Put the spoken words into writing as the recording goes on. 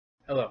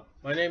Hello,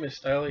 my name is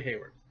Stiley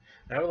Hayward.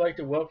 I would like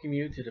to welcome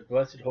you to the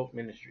Blessed Hope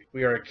Ministry.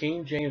 We are a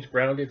King James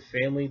grounded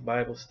family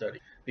Bible study.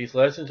 These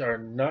lessons are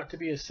not to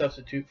be a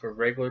substitute for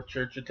regular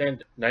church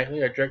attendance.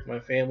 Nightly, I direct my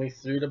family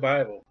through the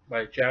Bible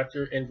by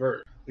chapter and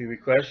verse. We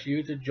request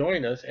you to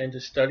join us and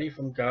to study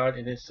from God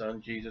and His Son,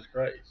 Jesus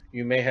Christ.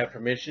 You may have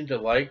permission to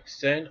like,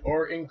 send,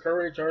 or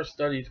encourage our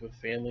studies with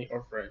family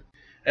or friends.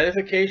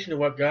 Edification of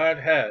what God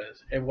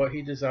has and what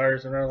He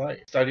desires in our life.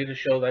 Study to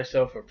show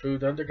thyself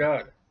approved unto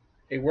God,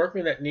 a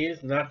workman that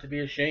needeth not to be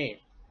ashamed,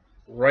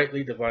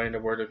 rightly dividing the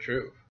word of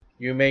truth.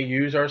 You may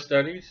use our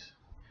studies,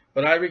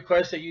 but I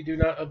request that you do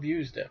not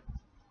abuse them.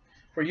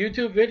 For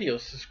YouTube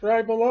videos,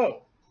 subscribe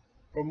below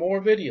for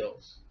more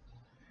videos,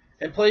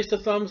 and place the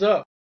thumbs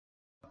up,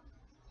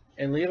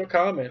 and leave a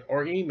comment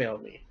or email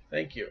me.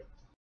 Thank you.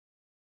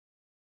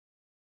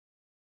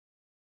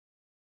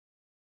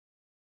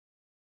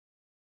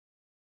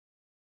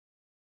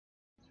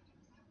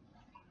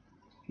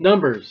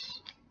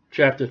 Numbers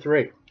chapter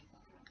 3.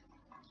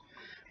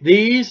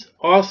 These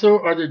also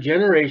are the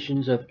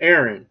generations of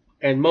Aaron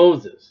and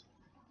Moses.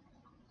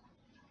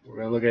 We're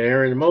going to look at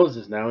Aaron and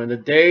Moses now. In the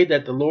day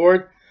that the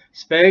Lord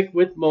spake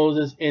with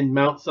Moses in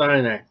Mount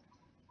Sinai,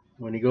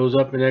 when he goes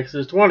up in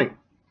Exodus 20.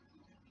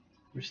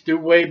 We're still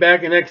way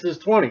back in Exodus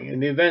 20 in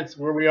the events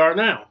where we are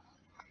now.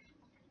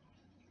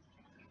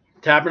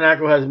 The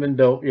tabernacle hasn't been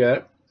built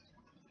yet.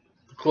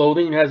 The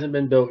clothing hasn't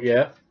been built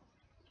yet.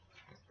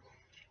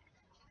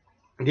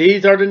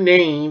 These are the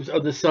names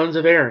of the sons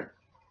of Aaron.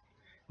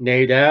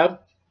 Nadab,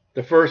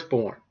 the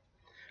firstborn.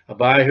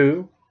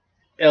 Abihu,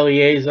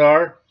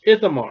 Eleazar,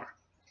 Ithamar.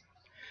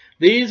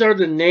 These are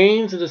the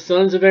names of the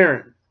sons of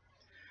Aaron,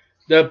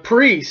 the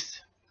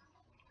priests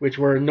which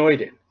were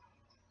anointed.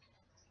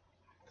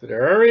 So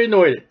they're already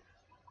anointed.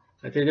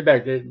 I take it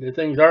back. The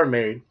things are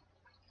made.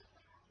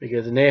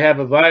 Because Nadab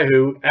and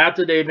Abihu,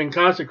 after they've been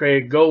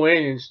consecrated, go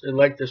in and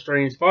light the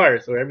strange fire.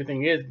 So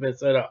everything has been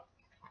set up.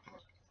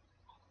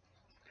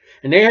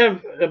 And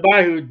Nadab and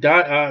Abihu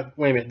died.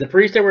 The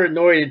priests that were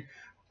anointed,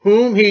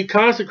 whom he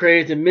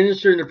consecrated to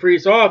minister in the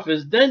priest's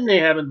office, then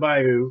Nadab and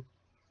Abihu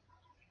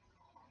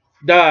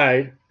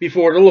died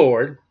before the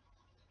Lord.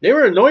 They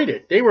were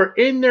anointed. They were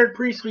in their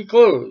priestly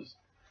clothes.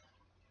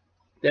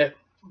 That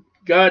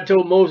God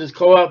told Moses,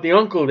 call out the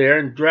uncle there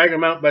and drag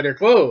them out by their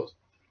clothes.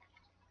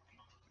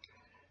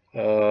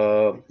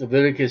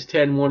 Leviticus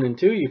 10:1 and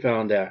 2, you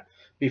found that.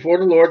 Before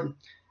the Lord,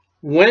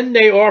 when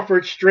they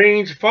offered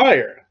strange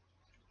fire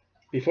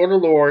before the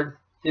Lord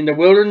in the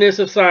wilderness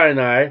of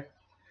Sinai, and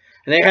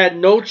they had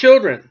no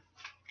children.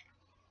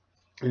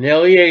 And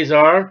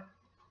Eleazar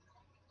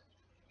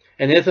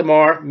and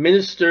Ithamar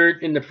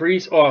ministered in the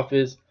priest's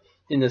office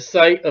in the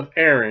sight of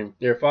Aaron,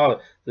 their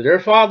father. So their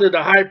father,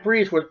 the high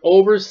priest, would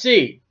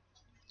oversee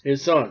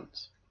his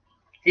sons.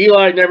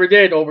 Eli never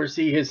did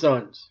oversee his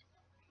sons.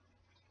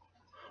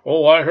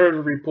 Oh, I heard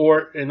a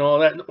report and all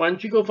that. Why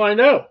don't you go find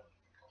out?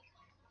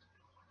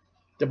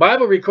 The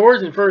Bible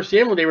records in 1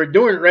 Samuel they were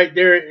doing it right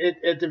there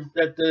at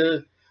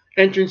the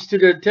entrance to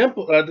the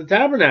temple, the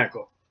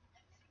tabernacle.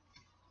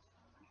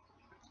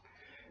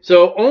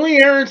 So only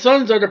Aaron's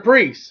sons are the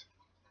priests.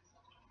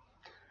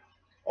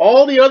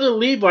 All the other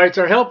Levites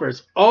are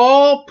helpers.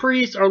 All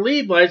priests are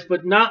Levites,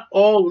 but not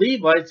all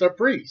Levites are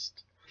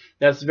priests.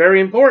 That's very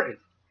important.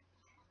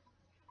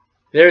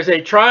 There's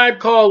a tribe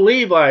called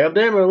Levi. Of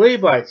them are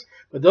Levites.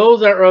 But those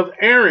that are of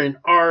Aaron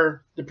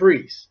are the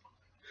priests.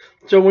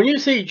 So when you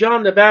see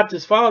John the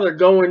Baptist's father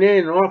going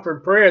in and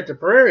offering prayer at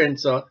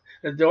the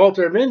at the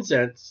altar of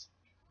incense,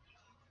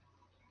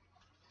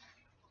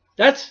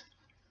 my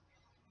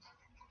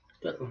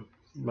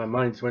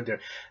mind just went there.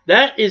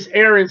 That is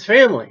Aaron's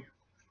family.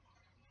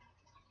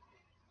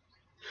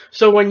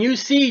 So when you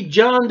see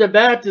John the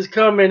Baptist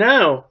coming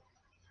out,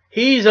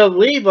 he's of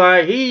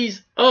Levi,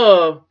 he's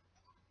of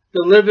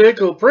the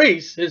Levitical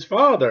priest, his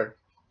father,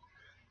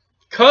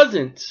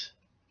 cousins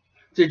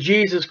to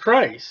Jesus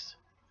Christ.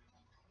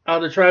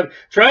 Out of the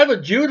tribe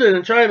of Judah and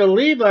the tribe of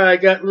Levi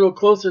got a little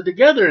closer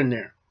together in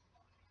there.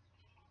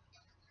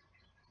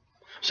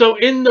 So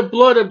in the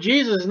blood of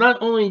Jesus,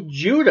 not only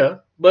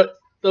Judah, but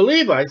the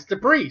Levites, the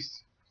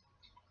priests.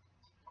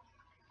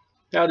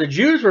 Now the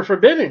Jews were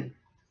forbidden.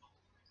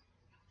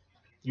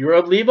 You're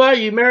of Levi,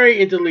 you marry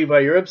into Levi.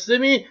 You're of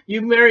Simeon,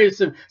 you marry into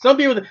Simeon. Some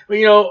people,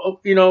 we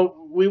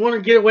want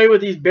to get away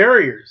with these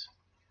barriers.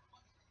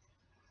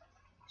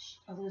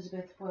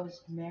 Elizabeth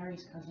was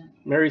Mary's cousin.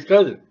 Mary's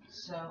cousin.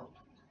 So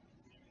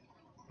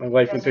my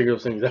wife can figure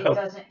those things out.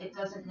 It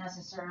doesn't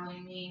necessarily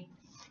mean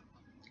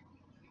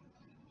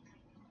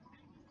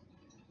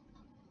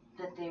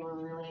that they were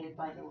related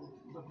by the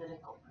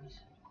Levitical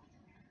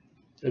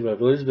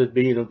priesthood. Elizabeth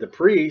being of the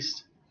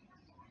priest,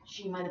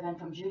 she might have been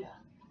from Judah.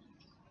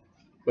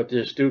 But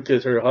this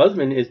because her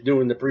husband is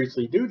doing the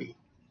priestly duty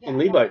in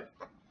Levi.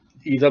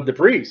 He's of the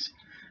priest.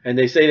 And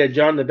they say that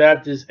John the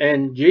Baptist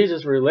and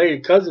Jesus were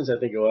related cousins, I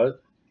think it was,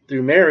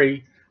 through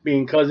Mary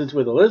being cousins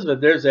with Elizabeth.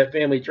 There's that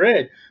family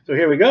thread. So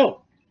here we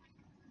go.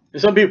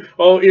 And some people,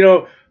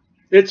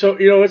 it's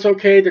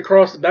okay to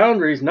cross the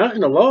boundaries. Not in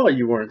the law,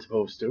 you weren't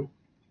supposed to.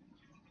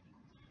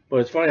 But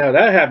it's funny how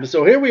that happened.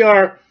 So here we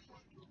are,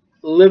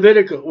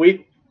 Leviticus.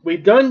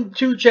 We've done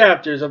 2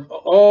 chapters of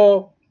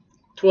all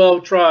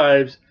 12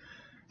 tribes,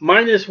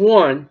 minus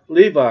 1,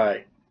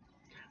 Levi,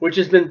 which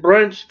has been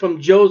branched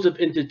from Joseph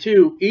into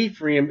 2,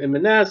 Ephraim and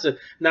Manasseh.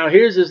 Now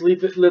here's this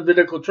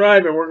Levitical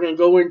tribe, and we're going to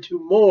go into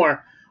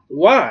more.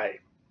 Why?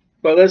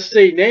 But let's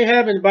see.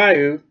 Nadab and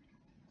Abihu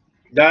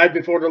died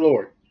before the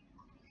Lord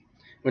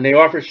when they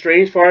offered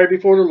strange fire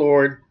before the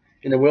Lord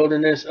in the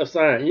wilderness of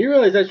Sinai. You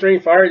realize that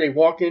strange fire, they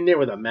walked in there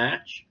with a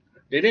match?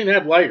 They didn't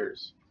have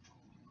lighters.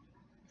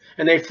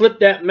 And they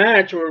flipped that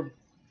match, or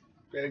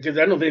because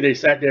I don't think they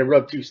sat there and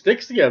rubbed 2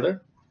 sticks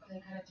together. They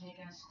could have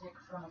taken a stick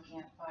from a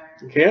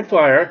campfire.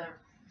 Campfire.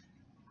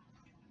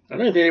 I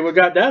don't think they would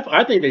have got that far.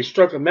 I think they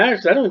struck a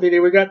match. I don't think they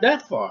would have got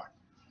that far.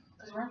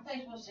 Because weren't they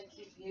supposed to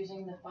keep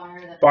using the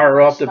fire that fire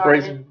off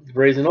the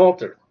brazen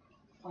altar?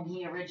 When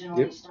he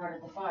originally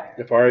started the fire.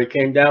 The fire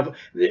came down.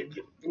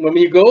 When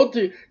you go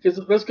to,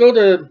 let's go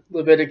to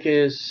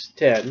Leviticus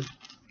 10.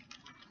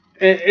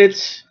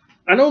 It's,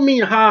 I don't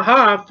mean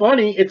ha-ha,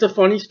 funny. It's a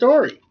funny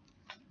story.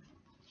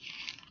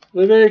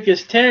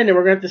 Leviticus 10, and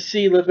we're going to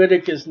see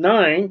Leviticus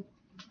 9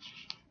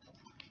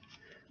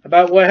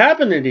 about what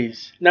happened to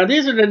these. Now,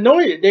 these are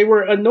anointed. They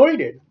were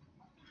anointed.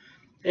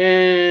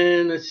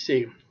 And let's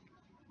see.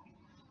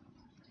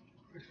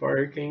 The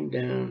fire came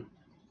down.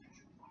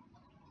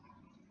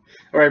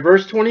 All right,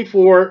 verse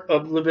 24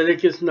 of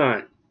Leviticus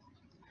 9.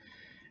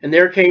 And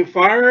there came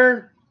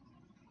fire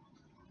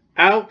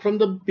out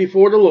from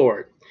before the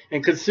Lord,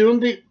 and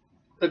consumed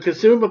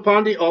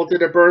upon the altar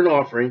the burnt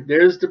offering.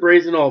 There's the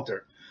brazen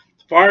altar.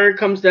 Fire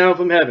comes down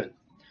from heaven.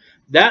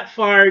 That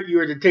fire, you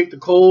were to take the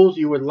coals,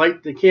 you would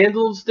light the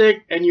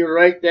candlestick, and you would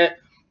light that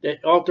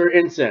altar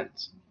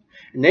incense.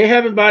 And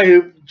Nadab and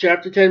Abihu,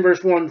 chapter 10,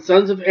 verse 1,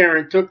 sons of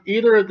Aaron, took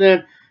either of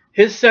them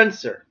his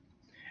censer,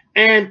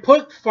 and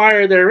put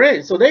fire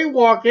therein. So they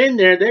walk in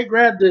there, they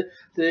grab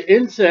the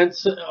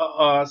incense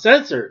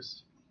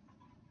censers,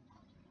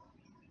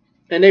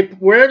 and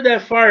wherever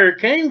that fire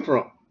came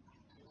from,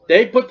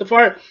 they put the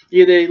fire.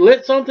 Either they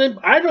lit something.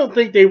 I don't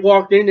think they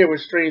walked in there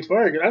with strange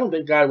fire. I don't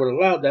think God would have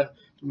allowed that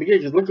to begin.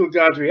 Because look at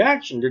God's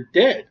reaction. They're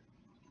dead.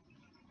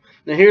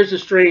 Now here's the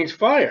strange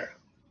fire.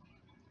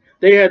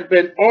 They had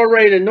been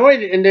already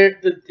anointed, and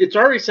it's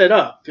already set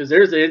up, because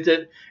there's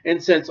the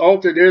incense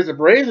altar. There's the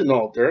brazen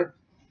altar.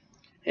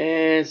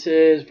 And it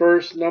says,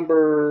 verse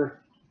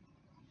number,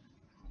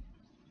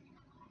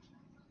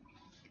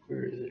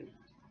 where is it?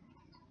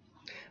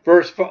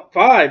 Verse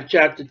 5,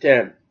 chapter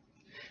 10.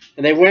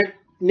 And they went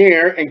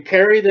near and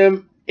carried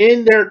them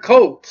in their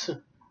coats.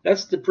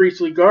 That's the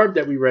priestly garb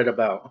that we read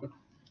about.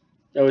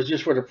 That was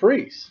just for the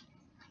priests.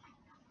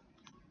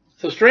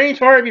 So strange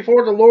fire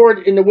before the Lord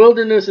in the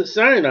wilderness of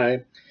Sinai,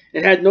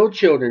 and had no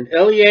children.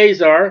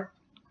 Eleazar,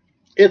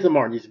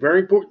 Ithamar. These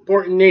very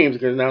important names,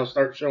 because now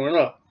start showing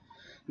up.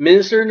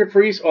 Ministered in the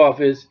priest's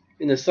office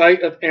in the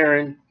sight of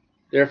Aaron,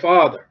 their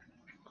father.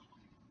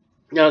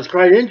 Now it's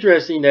quite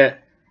interesting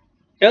that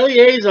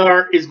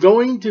Eleazar is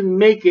going to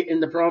make it in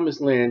the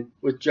promised land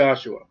with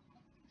Joshua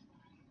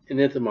in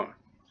Ithamar.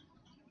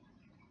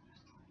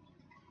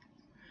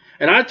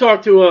 And I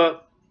talked to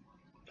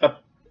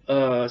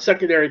a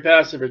secondary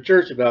pastor of a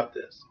church about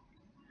this.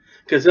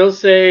 Because they'll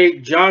say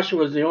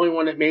Joshua is the only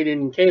one that made it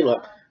in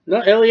Caleb.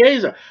 Not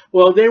Eleazar.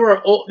 Well, they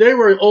were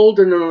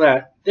older than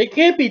that. They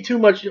can't be too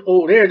much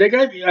old there. They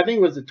got, I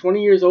think, was it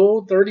 20 years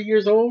old, 30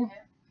 years old?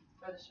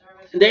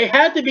 They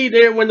had to be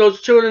there when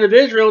those children of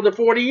Israel, the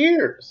 40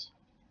 years.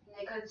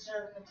 They couldn't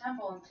serve in the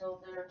temple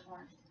until they were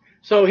 20.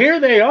 So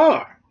here they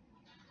are.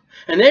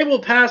 And they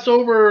will pass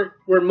over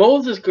where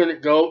Moses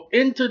couldn't go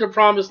into the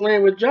promised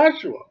land with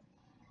Joshua.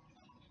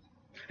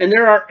 And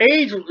there are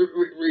age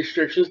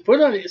restrictions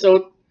put on it.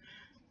 So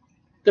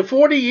the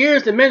 40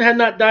 years, the men had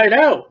not died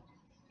out.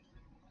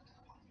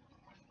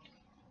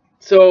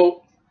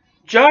 So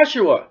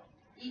Joshua,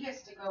 he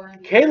gets to go in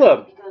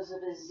Caleb, because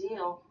of his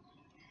zeal.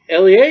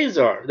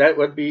 Eleazar, that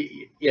would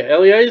be,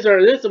 Eleazar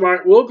and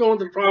Ithamar will go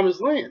into the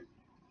promised land.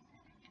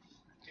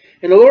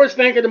 And the Lord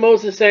spake unto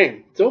Moses,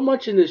 saying, so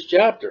much in this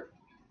chapter,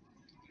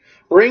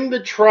 bring the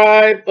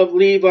tribe of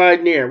Levi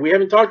near. We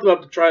haven't talked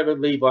about the tribe of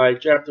Levi,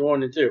 chapter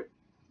 1 and 2.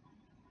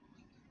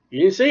 You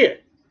didn't see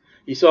it.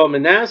 You saw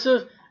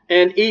Manasseh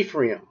and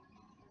Ephraim,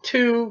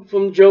 2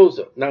 from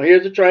Joseph. Now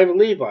here's the tribe of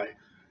Levi,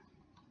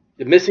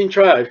 the missing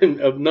tribe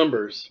of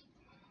Numbers.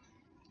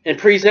 And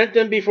present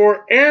them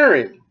before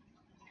Aaron,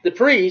 the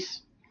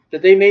priest,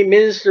 that they may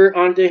minister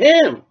unto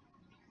him.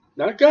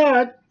 Not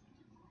God.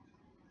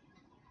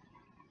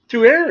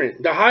 To Aaron,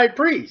 the high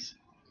priest.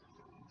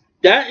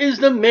 That is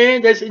the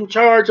man that's in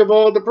charge of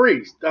all the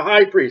priests, the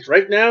high priest.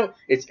 Right now,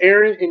 it's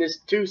Aaron and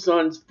his 2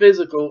 sons,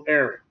 physical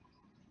Aaron.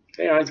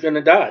 Aaron's going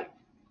to die.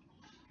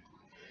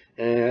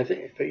 And I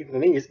think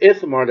it's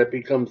Ithamar that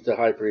becomes the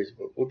high priest,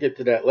 but we'll get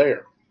to that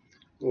later,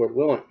 Lord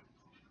willing.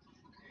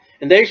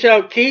 And they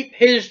shall keep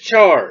his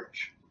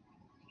charge,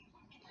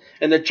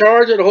 and the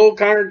charge of the whole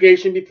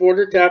congregation before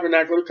the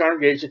tabernacle of the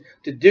congregation,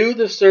 to do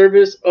the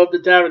service of the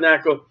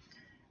tabernacle.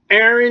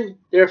 Aaron,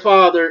 their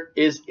father,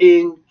 is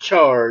in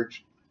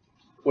charge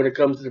when it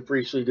comes to the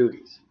priestly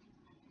duties.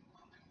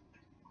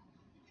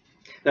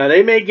 Now,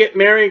 they may get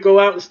married, go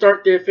out and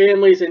start their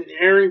families, and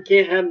Aaron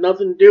can't have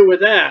nothing to do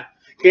with that.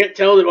 Can't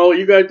tell them, oh,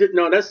 you got to do,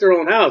 no, that's their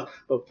own house.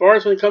 But as far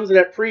as when it comes to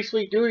that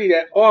priestly duty,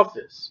 that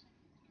office,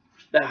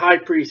 that high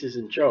priest is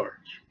in charge.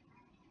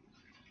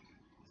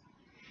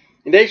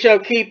 And they shall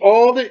keep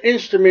all the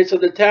instruments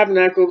of the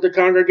tabernacle of the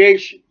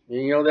congregation. And,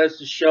 you know, that's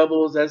the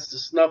shovels, that's the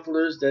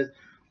snufflers, that's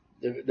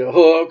the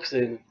hooks,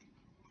 and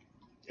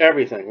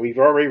everything we've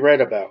already read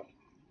about.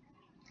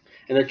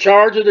 And the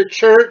charge of the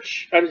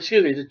church,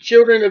 the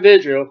children of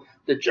Israel,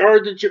 the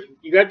charge of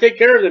you got to take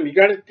care of them, you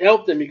got to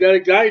help them, you got to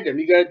guide them,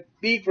 you got to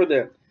be for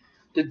them,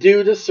 to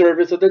do the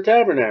service of the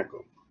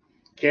tabernacle.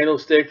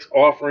 Candlesticks,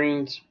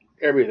 offerings,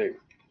 everything.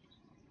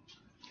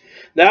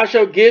 Thou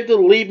shalt give the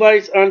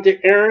Levites unto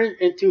Aaron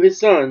and to his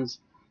sons.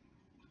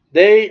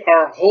 They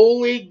are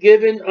wholly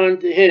given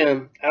unto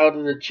him out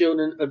of the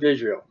children of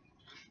Israel.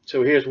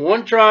 So here's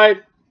one tribe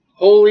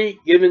wholly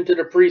given to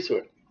the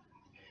priesthood.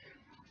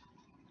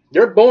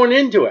 They're born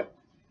into it.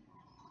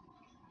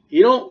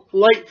 You don't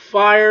light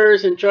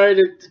fires and try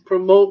to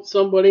promote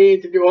somebody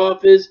into the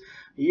office.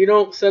 You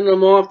don't send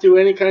them off to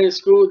any kind of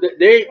school.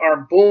 They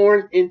are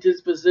born into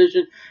this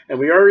position. And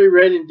we already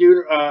read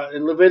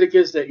in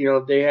Leviticus that,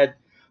 if they had,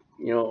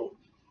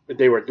 if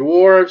they were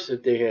dwarfs,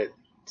 if they had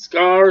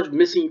scars,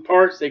 missing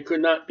parts, they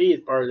could not be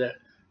as part of that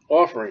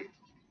offering.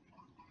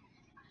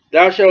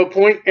 Thou shalt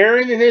appoint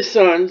Aaron and his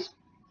sons.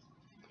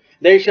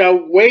 They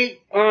shall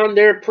wait on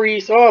their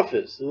priest's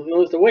office.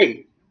 Notice the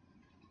wait.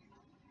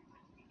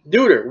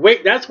 Deuter,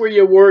 wait, that's where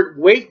your word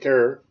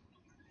waiter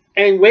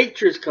and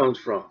waitress comes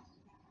from.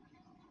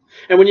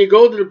 And when you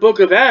go to the book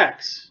of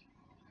Acts,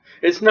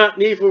 it's not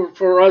needful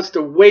for us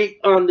to wait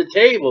on the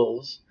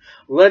tables.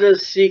 Let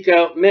us seek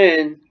out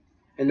men,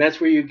 and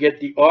that's where you get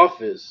the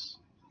office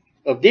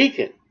of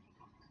deacon.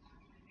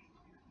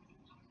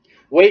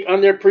 Wait on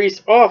their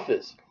priest's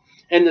office.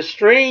 And the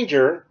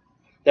stranger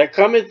that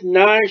cometh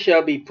nigh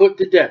shall be put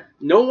to death.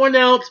 No one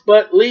else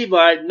but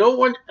Levi, no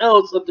one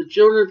else of the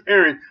children of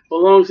Aaron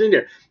belongs in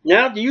there.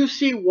 Now, do you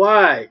see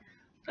why?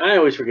 I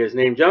always forget his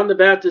name. John the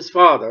Baptist's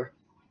father.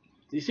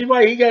 Do you see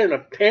why he got in a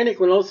panic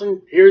when all of a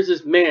sudden here's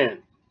this man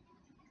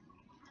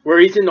where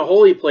he's in the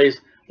holy place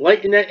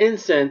lighting that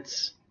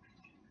incense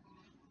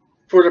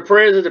for the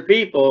prayers of the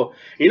people?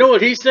 You know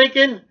what he's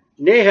thinking?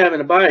 They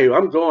having a bayou.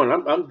 I'm going.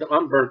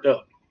 I'm burnt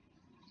up.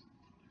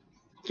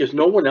 Because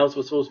no one else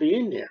was supposed to be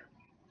in there.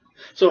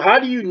 So how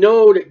do you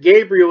know that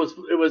Gabriel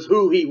was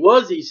who he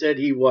was? He said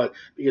he was,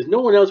 because no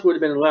one else would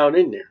have been allowed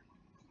in there.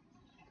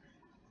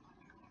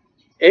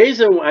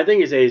 Asa, I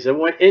think it's Asa,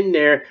 went in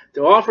there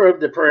to offer up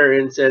the prayer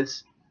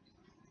incense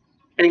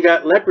and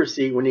got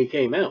leprosy when he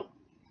came out,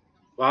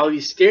 while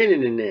he's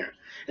standing in there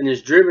and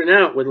is driven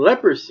out with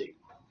leprosy.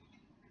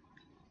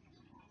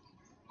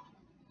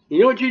 You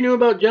know what you knew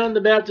about John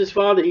the Baptist's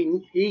father?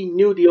 He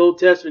knew the Old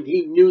Testament.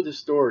 He knew the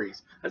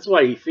stories. That's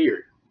why he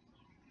feared.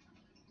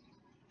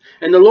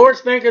 And the Lord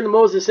spake unto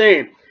Moses,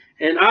 saying,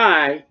 And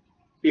I,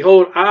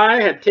 behold,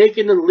 I have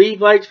taken the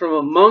Levites from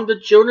among the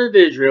children of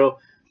Israel.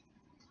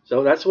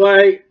 So that's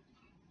why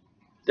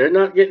they're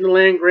not getting the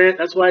land grant.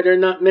 That's why they're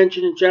not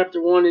mentioned in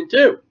chapter 1 and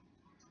 2.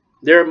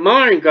 They're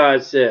mine,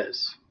 God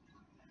says.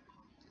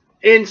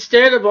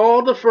 Instead of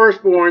all the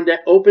firstborn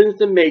that opens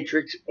the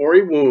matrix or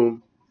a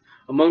womb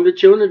among the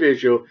children of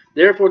Israel,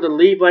 therefore the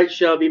Levites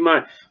shall be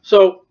mine.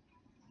 So,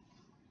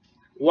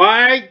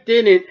 why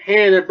didn't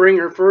Hannah bring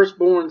her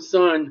firstborn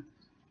son,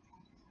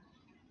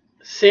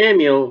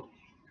 Samuel,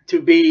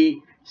 to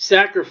be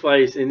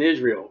sacrificed in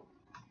Israel?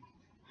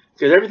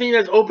 Because everything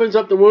that opens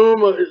up the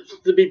womb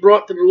to be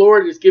brought to the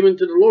Lord is given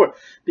to the Lord.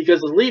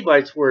 Because the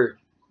Levites were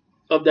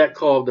of that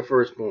call of the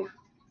firstborn.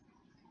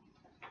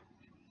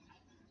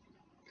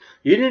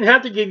 You didn't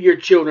have to give your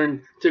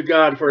children to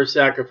God for a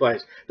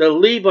sacrifice. The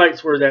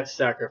Levites were that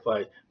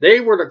sacrifice. They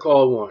were the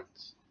called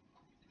ones.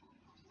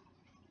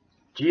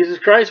 Jesus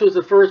Christ was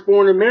the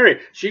firstborn of Mary.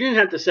 She didn't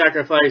have to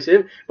sacrifice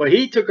him, but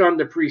he took on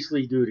the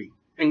priestly duty.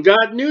 And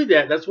God knew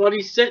that. That's why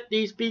he set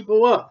these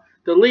people up,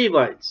 the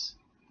Levites.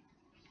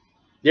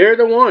 They're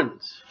the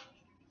ones.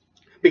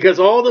 Because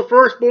all the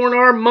firstborn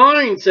are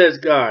mine, says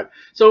God.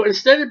 So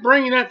instead of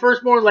bringing that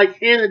firstborn like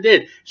Hannah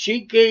did,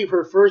 she gave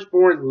her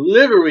firstborn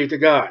literally to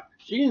God.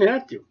 She didn't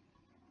have to.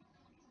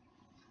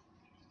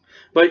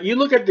 But you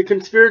look at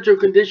the spiritual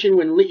condition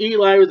when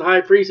Eli was the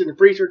high priest and the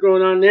priests were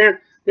going on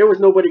there. There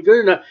was nobody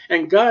good enough.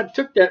 And God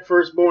took that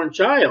firstborn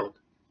child,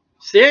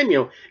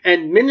 Samuel,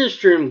 and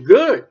ministered him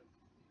good.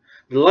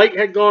 The light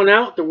had gone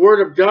out. The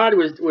word of God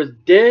was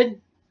dead.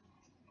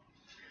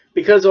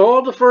 Because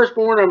all the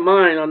firstborn are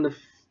mine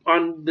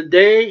on the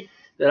day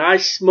that I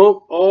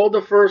smote all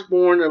the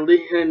firstborn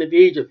in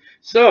Egypt.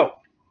 So,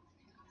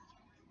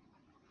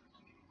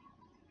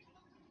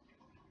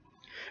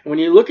 when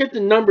you look at the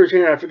numbers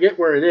here, I forget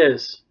where it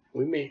is.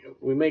 We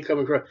may come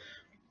across.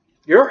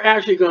 You're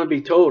actually going to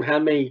be told how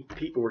many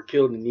people were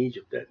killed in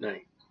Egypt that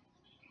night.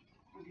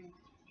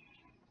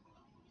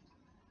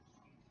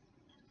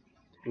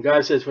 And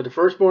God says, for the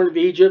firstborn of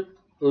Egypt,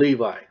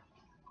 Levi.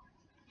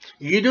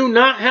 You do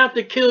not have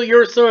to kill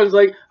your sons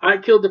like I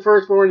killed the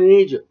firstborn in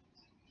Egypt.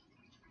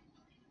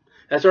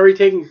 That's already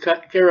taken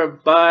care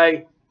of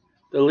by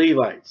the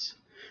Levites.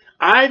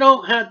 I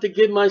don't have to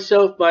give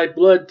myself by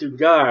blood to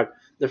God.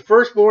 The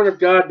firstborn of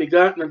God,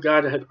 begotten of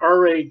God, had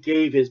already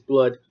gave his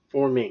blood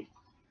for me.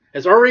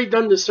 Has already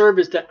done the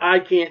service that I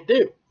can't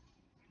do.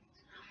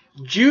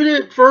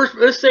 Judah first,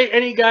 let's say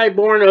any guy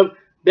born of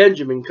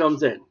Benjamin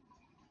comes in.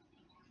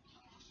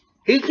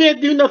 He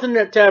can't do nothing in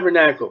that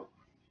tabernacle.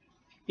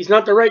 He's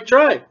not the right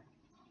tribe.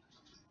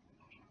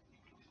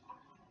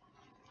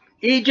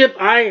 Egypt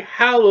I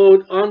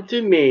hallowed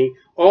unto me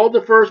all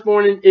the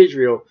firstborn in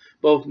Israel,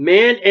 both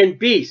man and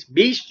beast.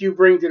 Beast you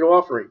bring to the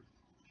offering.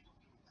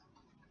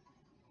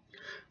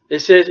 It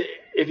says,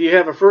 if you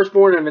have a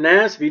firstborn of an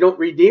ass, if you don't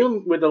redeem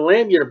him with a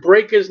lamb, you're to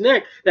break his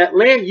neck. That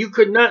lamb, you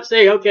could not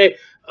say, okay,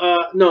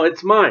 no,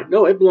 it's mine.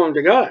 No, it belonged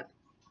to God.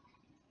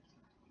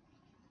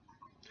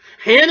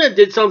 Hannah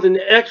did something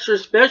extra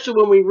special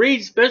when we read,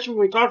 especially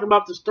when we talk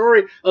about the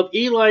story of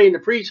Eli and the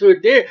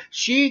priesthood there.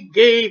 She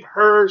gave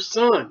her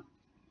son,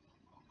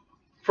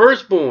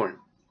 firstborn.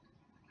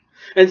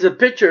 And it's a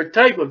picture, a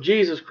type of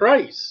Jesus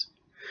Christ.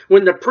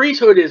 When the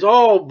priesthood is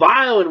all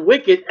vile and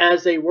wicked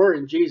as they were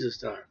in Jesus'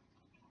 time.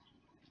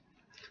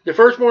 The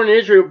firstborn in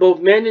Israel, both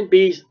men and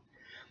beasts,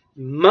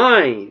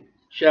 mine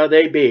shall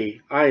they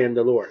be. I am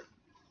the Lord.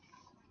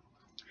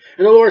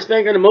 And the Lord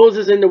spake unto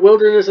Moses in the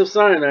wilderness of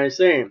Sinai,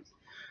 saying,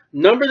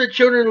 number the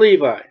children of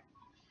Levi.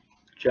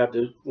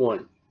 Chapter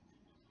 1.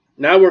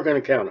 Now we're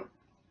going to count them.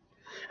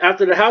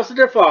 After the house of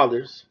their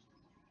fathers,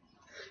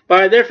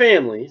 by their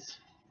families,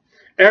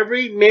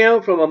 every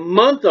male from a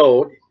month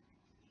old.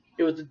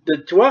 It was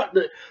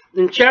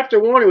in chapter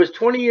 1, it was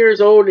 20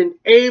 years old and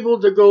able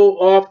to go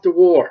off to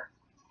war.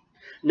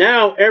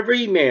 Now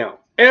every male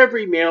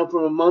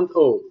from a month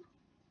old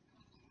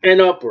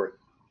and upward.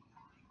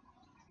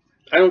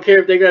 I don't care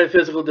if they got a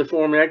physical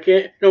deformity.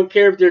 I don't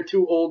care if they're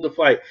too old to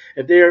fight.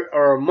 If they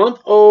are a month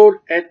old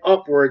and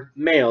upward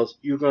males,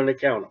 you're going to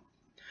count them.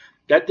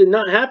 That did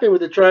not happen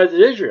with the tribes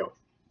of Israel.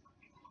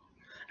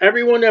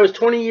 Everyone that was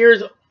 20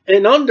 years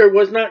and under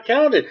was not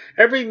counted.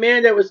 Every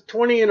man that was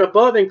 20 and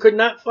above and could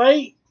not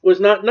fight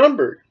was not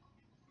numbered.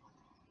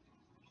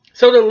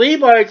 So the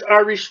Levites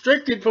are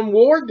restricted from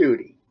war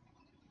duty.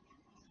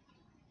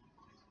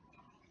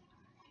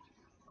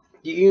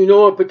 Do you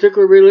know a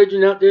particular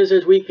religion out there that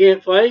says we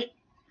can't fight?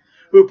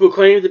 Who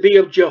proclaims to be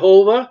of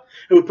Jehovah?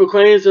 Who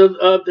proclaims of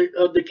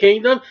the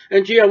kingdom?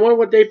 And gee, I wonder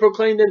what they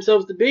proclaim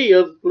themselves to be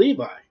of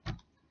Levi.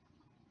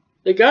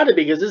 They got to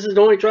be, because this is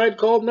the only tribe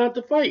called not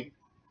to fight.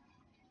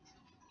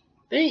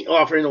 They ain't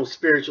offering no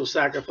spiritual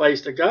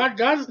sacrifice to God.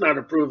 God does not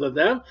approve of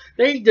them.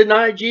 They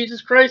deny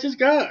Jesus Christ as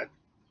God.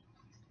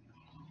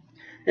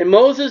 And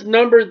Moses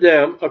numbered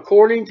them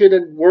according to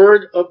the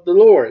word of the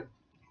Lord,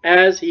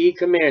 as he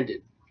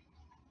commanded.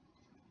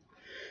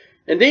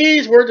 And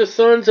these were the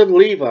sons of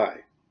Levi,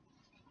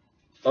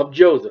 of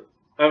Jacob,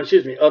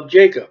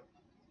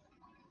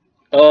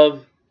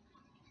 of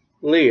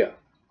Leah,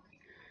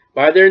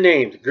 by their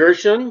names,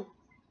 Gershon,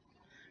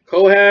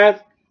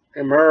 Kohath,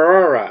 and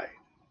Merari.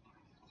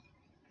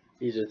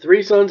 These are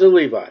 3 sons of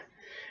Levi.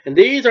 And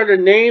these are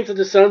the names of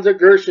the sons of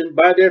Gershon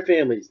by their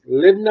families,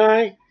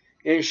 Libni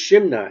and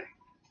Shimni.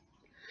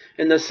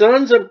 And the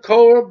sons of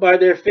Korah by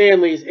their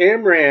families,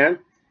 Amram,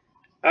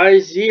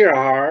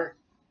 Izihar,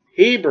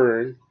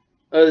 Hebron,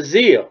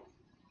 Aziel.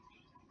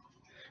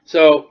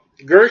 So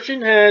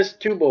Gershon has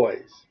 2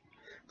 boys.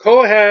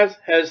 Kohath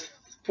has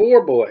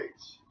 4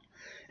 boys.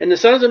 And the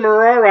sons of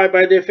Merari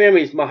by their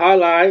families,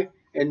 Mahali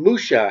and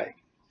Mushai.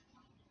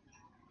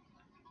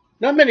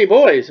 Not many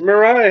boys.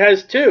 Merari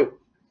has 2.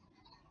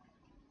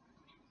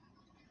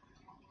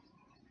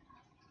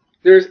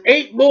 There's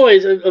 8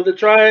 boys of the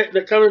tribe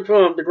that coming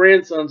from the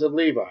grandsons of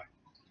Levi,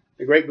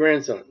 the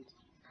great-grandsons.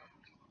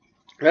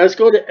 Now let's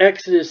go to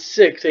Exodus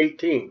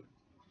 6:18.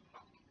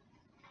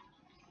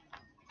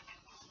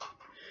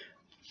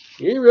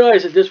 You didn't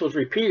realize that this was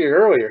repeated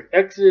earlier.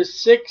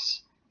 Exodus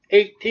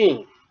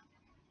 6:18.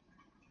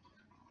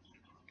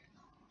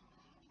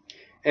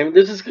 And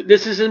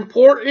this is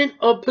important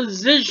of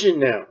position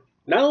now,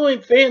 not only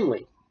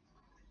family.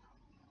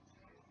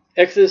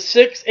 Exodus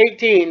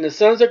 6:18. The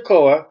sons of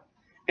Korah,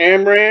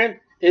 Amram,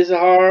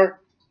 Izihar,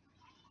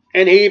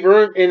 and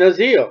Hebron, and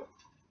Aziel.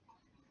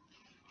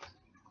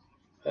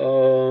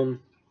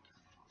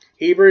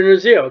 Hebron and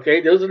Aziel.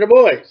 Okay, those are the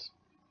boys.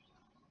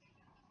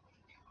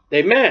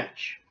 They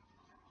match.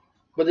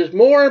 But there's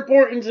more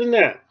importance than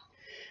that.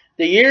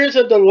 The years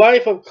of the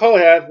life of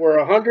Kohath were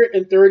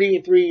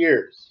 133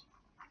 years.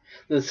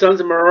 The sons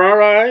of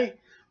Merari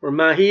were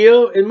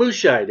Mahil and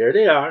Mushai. There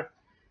they are.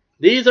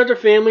 These are the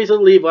families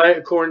of Levi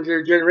according to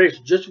their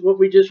generation. Just what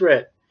we just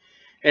read.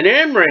 And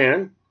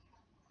Amram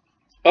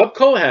of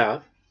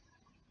Kohath,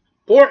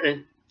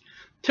 important,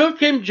 took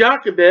him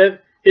Jochebed,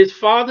 his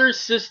father's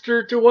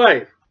sister, to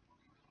wife.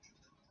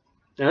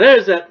 Now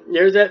there's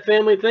that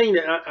family thing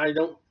that I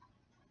don't.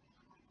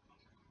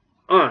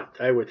 Aunt,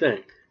 I would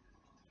think.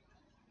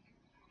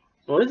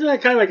 Well, isn't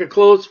that kind of like a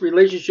close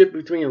relationship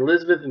between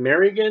Elizabeth and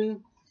Mary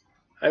again?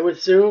 I would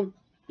assume.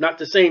 Not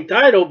the same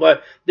title,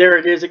 but there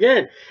it is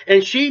again.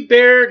 And she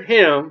bare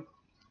him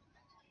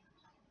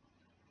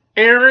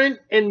Aaron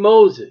and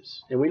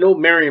Moses. And we know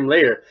Miriam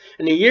later.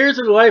 And the years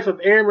of the life of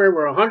Aaron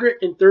were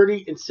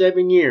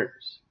 137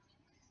 years.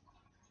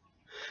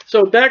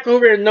 So back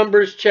over in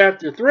Numbers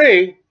chapter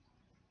 3,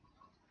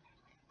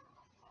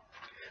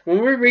 when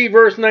we read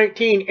verse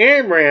 19,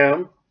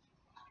 Amram,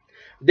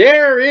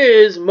 there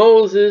is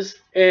Moses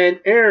and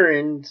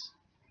Aaron's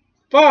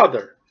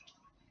father.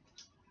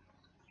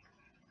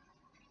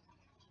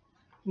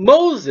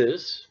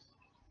 Moses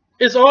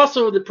is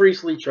also the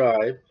priestly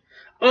tribe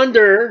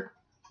under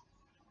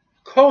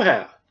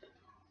Kohath.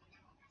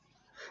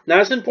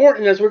 Now it's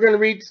important as we're going to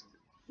read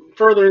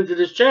further into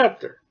this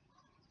chapter.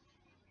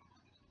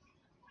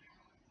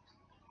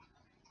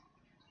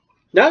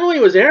 Not only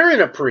was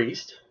Aaron a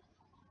priest,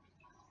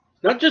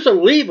 not just a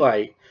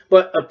Levite,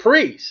 but a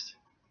priest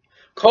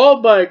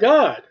called by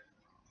God.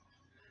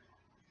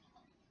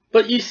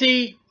 But you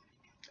see,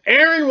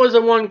 Aaron was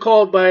the one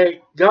called by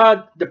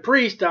God, the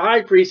priest, the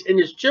high priest, and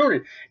his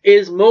children.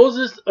 Is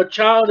Moses a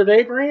child of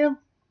Abraham?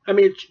 I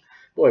mean,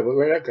 boy,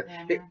 where'd that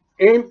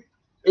go?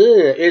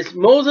 Is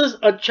Moses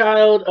a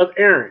child of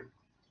Aaron?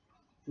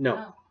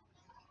 No.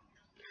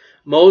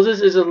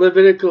 Moses is a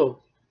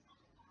Levitical,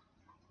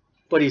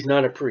 but he's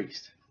not a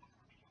priest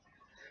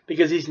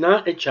because he's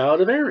not a child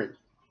of Aaron.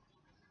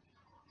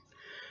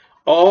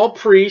 All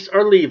priests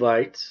are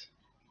Levites,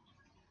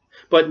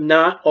 but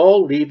not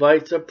all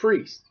Levites are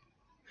priests.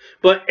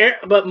 But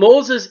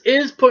Moses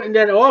is put in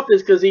that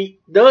office because he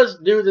does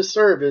do the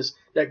service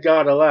that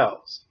God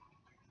allows.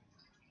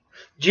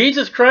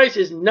 Jesus Christ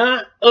is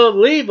not of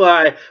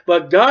Levi,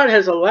 but God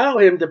has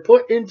allowed him to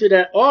put into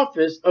that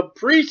office of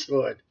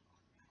priesthood.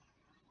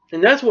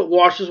 And that's what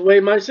washes away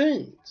my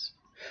sins.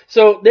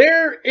 So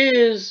there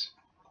is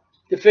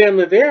the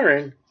family of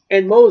Aaron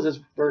and Moses,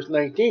 verse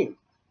 19.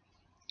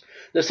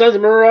 The sons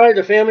of Merari,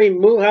 the family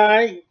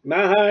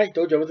Mahai,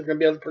 told you I wasn't going to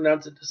be able to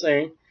pronounce it the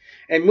same,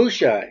 and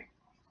Mushai.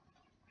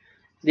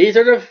 These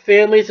are the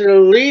families of the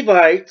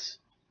Levites,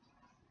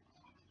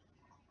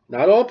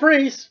 not all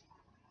priests,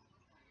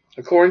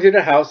 according to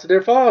the house of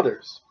their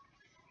fathers.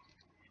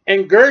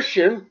 And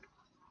Gershon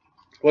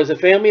was the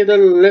family of the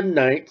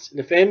Libnites,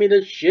 the family of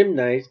the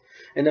Shimnites,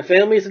 and the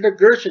families of the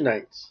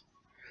Gershonites.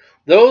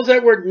 Those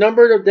that were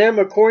numbered of them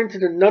according to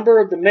the number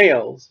of the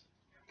males,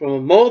 from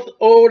the most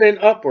old and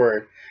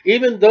upward,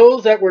 even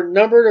those that were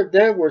numbered of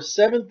them were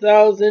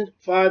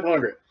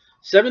 7,500.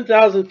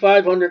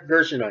 7,500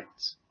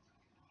 Gershonites.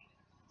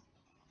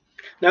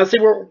 Now see,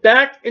 we're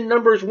back in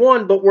Numbers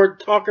 1, but we're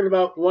talking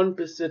about one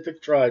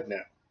specific tribe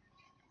now.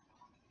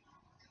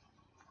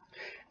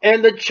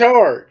 And the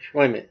charge,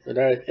 wait a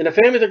minute, and the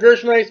families of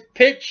Gershonites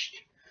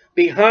pitched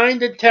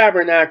behind the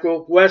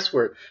tabernacle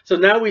westward. So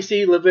now we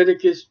see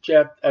Numbers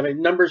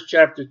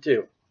chapter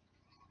 2.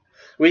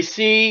 We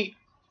see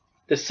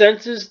the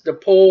census, the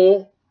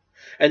poll,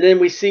 and then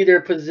we see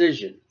their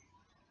position.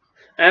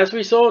 As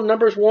we saw in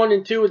Numbers 1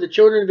 and 2 with the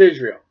children of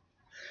Israel.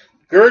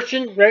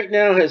 Gershon right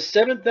now has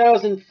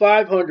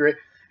 7,500,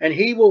 and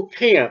he will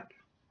camp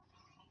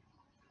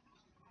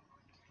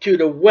to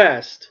the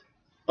west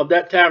of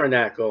that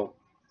tabernacle.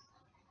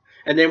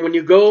 And then when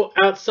you go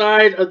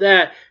outside of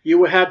that, you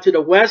will have to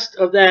the west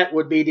of that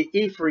would be the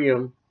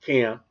Ephraim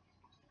camp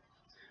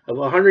of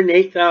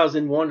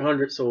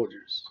 108,100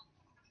 soldiers.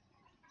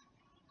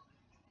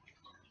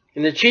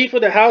 And the chief of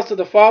the house of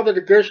the father of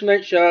the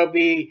Gershonites shall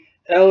be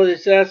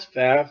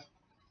Elisaphat,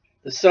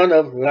 the son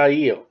of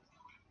Lael.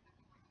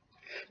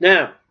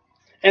 Now,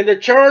 and the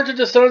charge of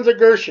the sons of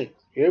Gershon,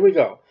 here we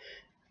go.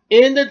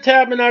 In the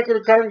tabernacle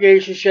of the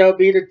congregation shall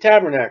be the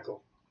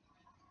tabernacle,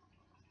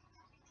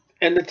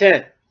 and the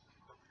tent,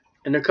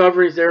 and the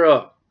coverings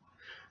thereof,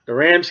 the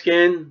ram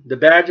skin, the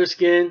badger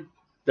skin,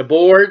 the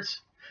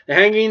boards, the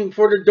hanging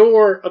for the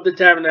door of the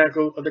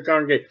tabernacle of the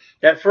congregation,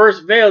 that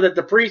first veil that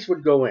the priest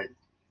would go in.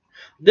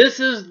 This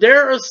is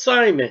their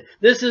assignment.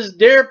 This is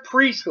their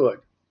priesthood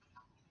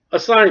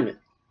assignment.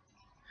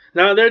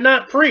 Now, they're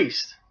not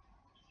priests.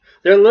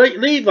 They're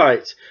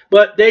Levites,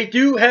 but they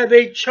do have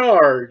a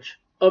charge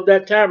of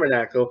that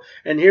tabernacle.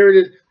 And here it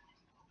is.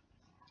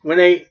 When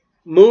they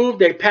move,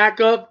 they pack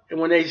up, and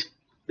when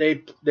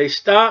they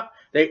stop,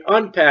 they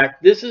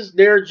unpack. This is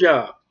their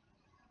job.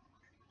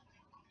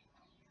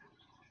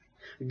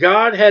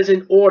 God has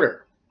an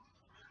order.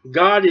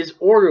 God is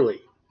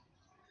orderly.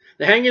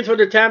 The hangings for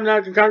the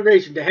tabernacle and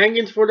congregation, the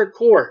hangings for the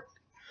court,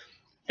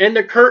 and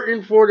the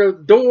curtain for the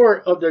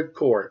door of the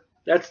court.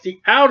 That's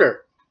the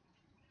outer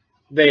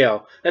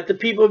veil that the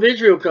people of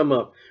Israel come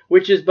up,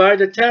 which is by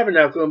the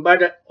tabernacle and by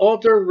the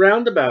altar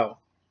roundabout,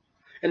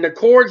 and the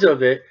cords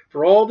of it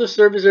for all the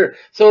service there.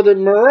 So the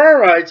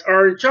Merarites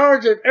are in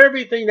charge of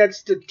everything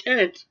that's the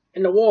tent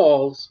and the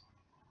walls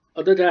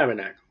of the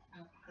tabernacle.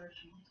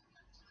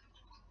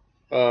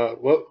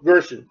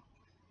 Gershon.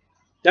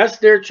 That's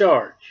their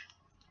charge.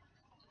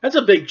 That's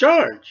a big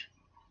charge.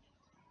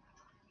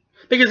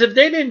 Because if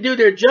they didn't do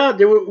their job,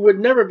 they would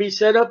never be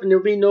set up, and there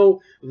would be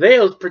no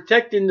veils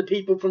protecting the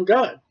people from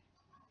God.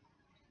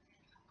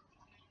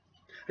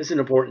 It's an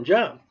important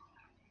job.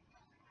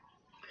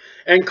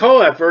 And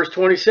Kohath, verse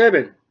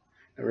 27.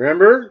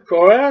 Remember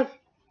Kohath?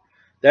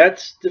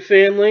 That's the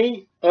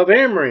family of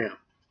Amram.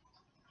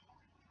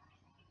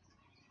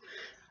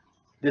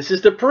 This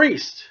is the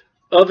priest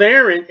of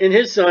Aaron and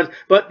his sons.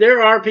 But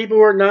there are people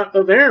who are not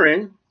of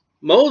Aaron,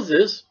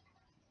 Moses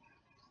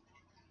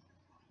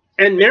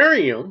and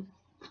Miriam,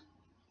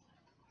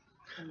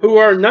 who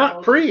are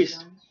not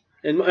priests.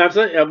 And I'm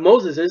saying of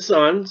Moses, his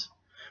sons,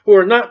 who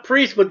are not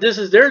priests, but this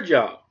is their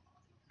job.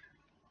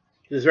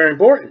 This is very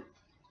important.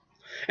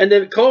 And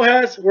the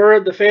Kohaths were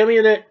the family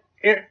of the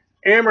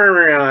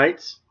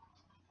Amorites.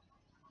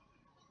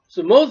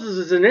 So Moses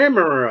is an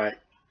Amorite,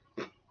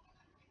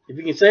 if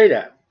you can say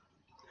that.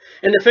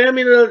 And the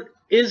family of the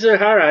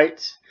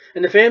Izrahites,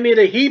 and the family of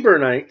the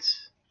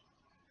Hebronites,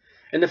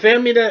 and the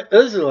family of the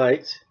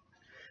Israelites.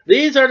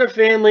 These are the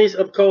families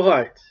of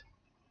Kohath.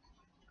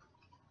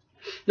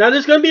 Now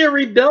there's going to be a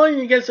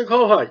rebellion against the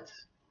Kohath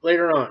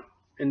later on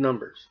in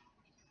Numbers.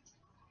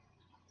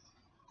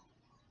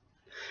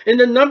 And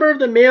the number of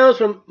the males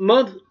from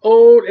month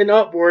old and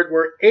upward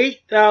were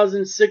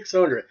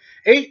 8,600.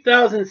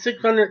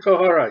 8,600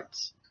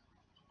 Kohathites.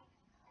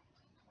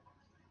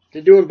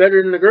 They're doing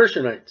better than the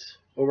Gershonites.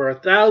 Over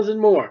 1,000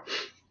 more.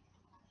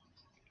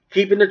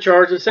 Keeping the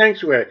charge of the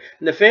sanctuary.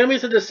 And the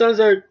families of the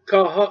sons of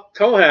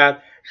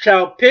Kohath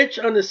shall pitch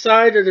on the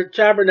side of the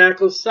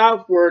tabernacle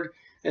southward.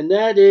 And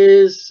that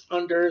is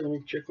under, let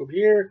me check over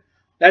here.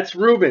 That's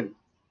Reuben.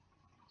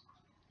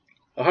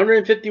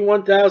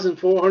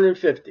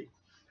 151,450.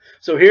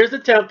 So here's the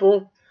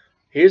temple.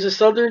 Here's the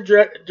southern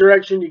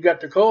direction. You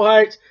got the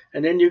Kohites,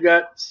 and then you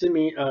got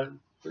what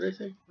did I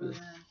say?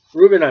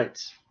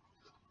 Reubenites.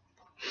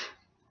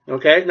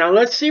 Okay, now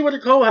let's see what the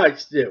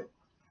Kohites do.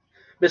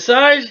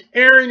 Besides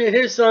Aaron and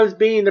his sons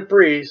being the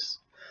priests,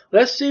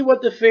 let's see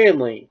what the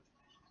family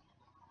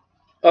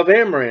of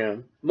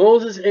Amram,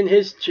 Moses and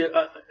his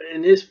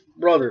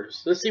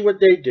brothers, let's see what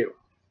they do.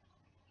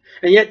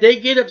 And yet they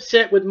get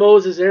upset with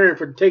Moses and Aaron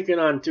for taking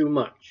on too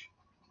much.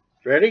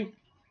 Ready?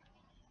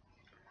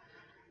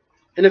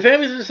 And the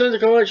families of the sons of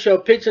Kohath shall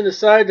pitch on the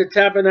side of the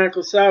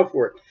tabernacle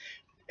southward.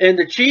 And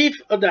the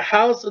chief of the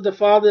house of the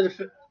father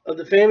of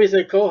the families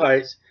of the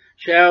Kohites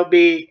shall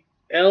be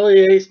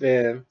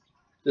Eleazar,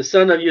 the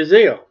son of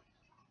Uzziel.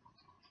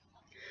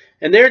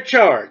 And their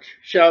charge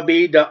shall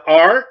be the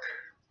ark.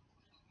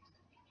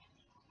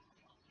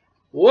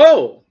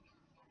 Whoa!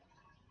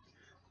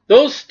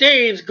 Those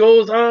staves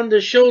goes on the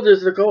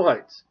shoulders of the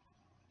Kohites.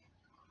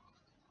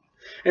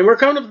 And we're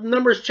coming up to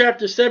Numbers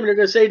chapter 7. They're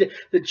going to say that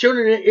the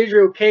children of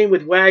Israel came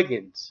with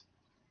wagons.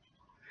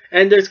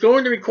 And it's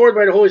going to record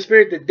by the Holy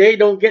Spirit that they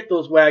don't get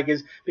those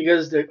wagons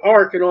because the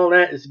ark and all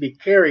that is to be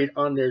carried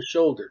on their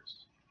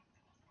shoulders.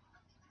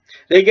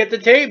 They get the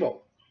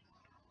table.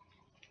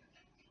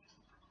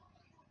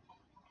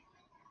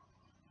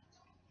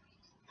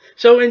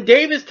 So in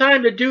David's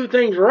time to do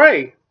things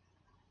right,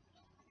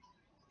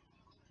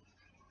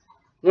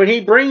 when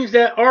he brings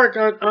that ark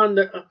on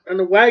the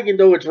wagon,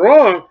 though it's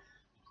wrong,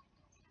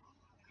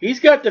 he's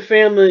got the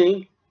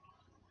family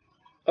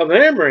of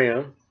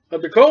Amram,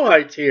 of the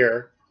Kohites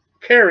here,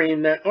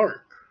 carrying that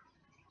ark.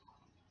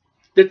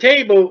 The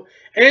table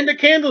and the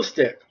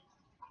candlestick.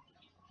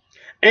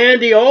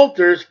 And the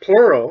altars,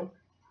 plural,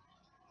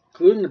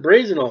 including the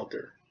brazen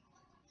altar.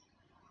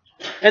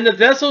 And the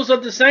vessels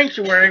of the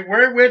sanctuary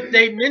wherewith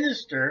they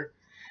minister.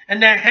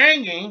 And that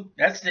hanging,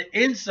 that's the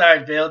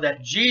inside veil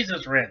that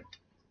Jesus rent.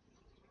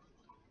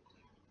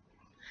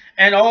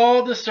 And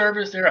all the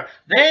service thereof.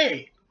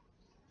 They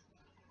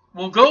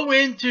will go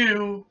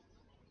into,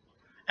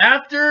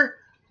 after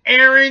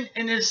Aaron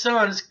and his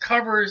sons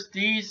covers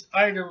these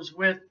items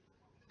with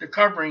the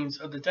coverings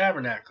of the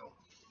tabernacle,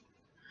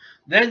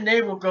 then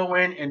they will go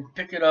in and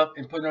pick it up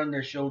and put it on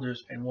their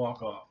shoulders and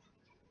walk off.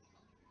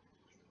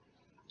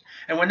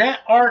 And when that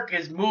ark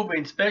is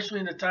moving, especially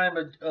in the time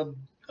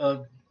of I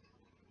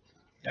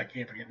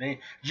can't forget the name,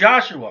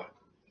 Joshua,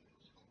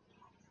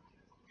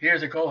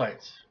 here's the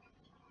Kohites.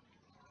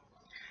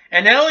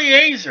 And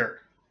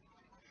Eleazar,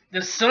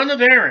 the son of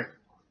Aaron,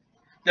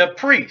 the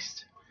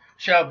priest,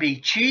 shall be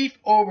chief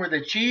over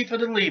the chief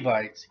of the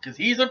Levites, because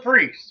he's a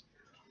priest,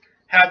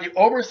 have the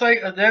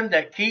oversight of them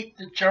that keep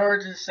the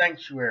charge of the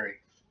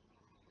sanctuary.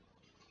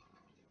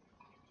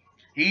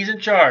 He's in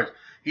charge.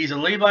 He's a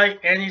Levite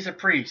and he's a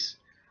priest.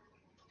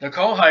 The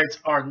Kohites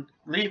are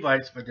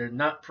Levites, but they're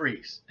not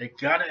priests. They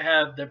got to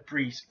have the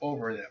priest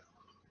over them.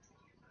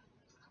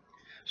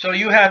 So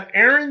you have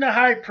Aaron the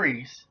high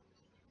priest,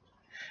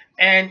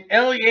 and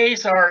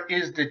Eleazar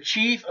is the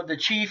chief of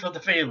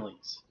the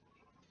families.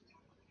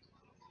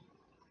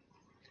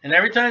 And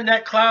every time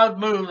that cloud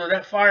moved or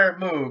that fire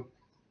moved,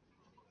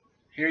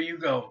 here you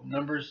go,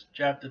 Numbers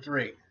chapter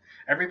 3.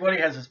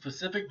 Everybody has a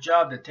specific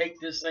job to take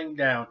this thing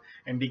down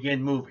and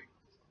begin moving.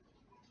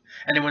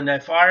 And then when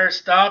that fire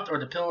stopped or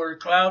the pillar of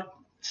cloud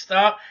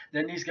stopped,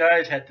 then these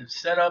guys had to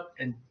set up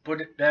and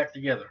put it back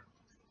together.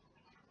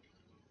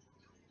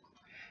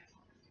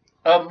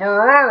 Of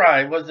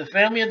Merari was the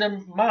family of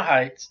the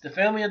Mahites, the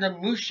family of the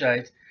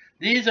Mushites.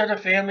 These are the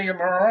family of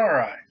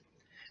Merari.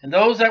 And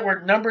those that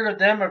were numbered of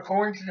them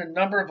according to the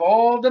number of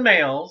all the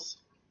males,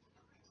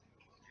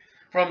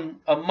 from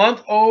a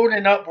month old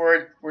and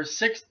upward, were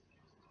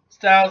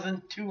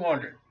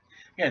 6,200.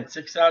 Again,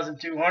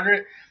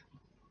 6,200.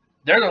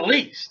 They're the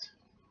least.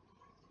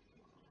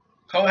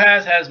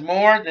 Kohath has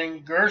more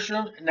than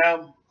Gershom.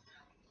 Now,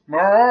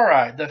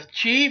 Merari, the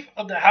chief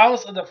of the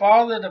house of the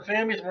father of the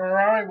family of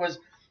Merari, was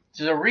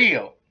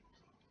Zeriel,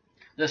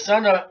 the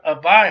son of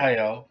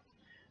Abihail.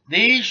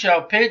 These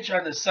shall pitch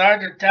on the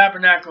side of the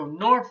tabernacle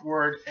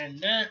northward, and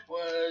that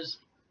was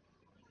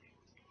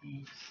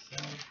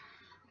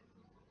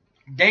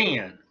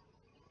Dan's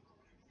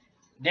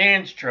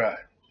tribe.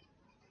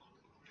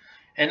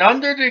 And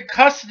under the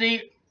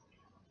custody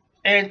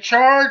and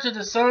charge of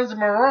the sons of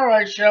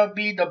Merari shall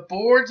be the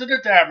boards of the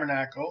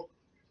tabernacle.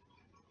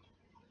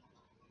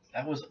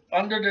 That was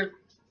under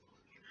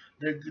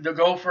the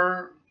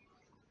gopher,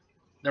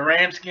 the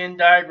ram skin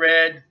dyed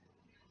red,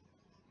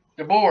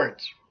 the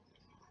boards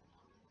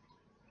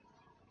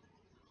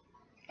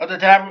of the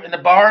tabernacle, and the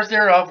bars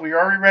thereof. We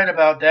already read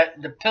about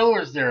that. The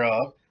pillars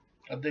thereof,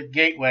 of the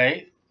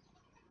gateway,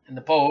 and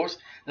the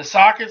posts, the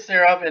sockets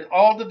thereof, and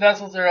all the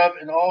vessels thereof,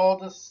 and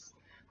all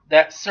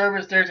that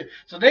service there.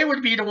 So they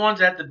would be the ones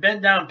that have to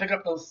bend down and pick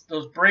up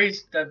those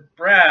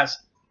brass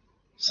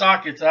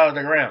sockets out of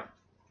the ground.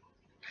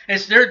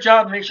 It's their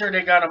job to make sure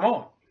they got them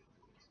on.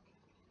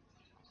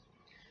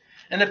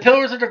 And the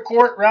pillars of the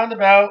court round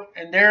about,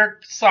 and their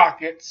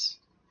sockets,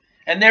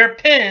 and their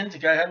pins.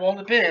 You gotta have all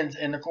the pins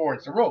in the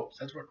cords, the ropes.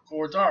 That's what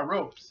cords are,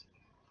 ropes.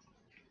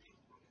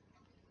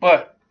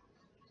 But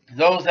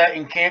those that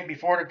encamp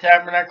before the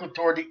tabernacle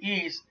toward the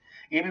east,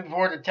 even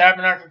before the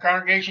tabernacle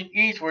congregation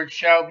eastward,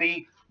 shall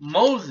be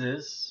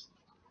Moses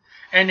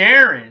and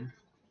Aaron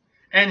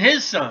and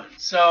his sons.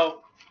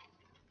 So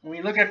when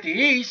we look at the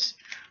east,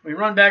 we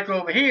run back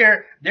over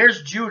here,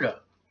 there's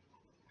Judah.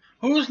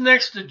 Who's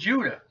next to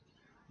Judah?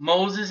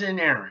 Moses and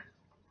Aaron.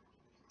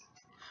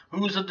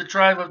 Who's of the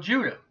tribe of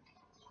Judah?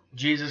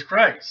 Jesus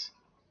Christ.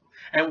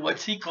 And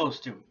what's he close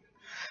to?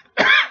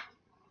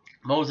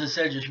 Moses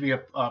said, you should be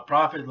a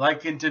prophet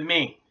like unto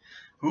me.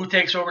 Who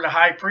takes over the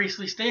high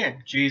priestly stand?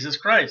 Jesus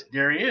Christ.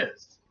 There he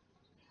is.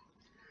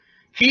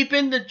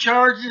 Keeping the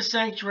charge of the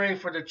sanctuary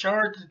for the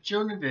charge of the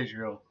children of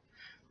Israel.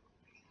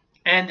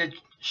 And the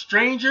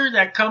stranger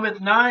that cometh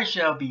nigh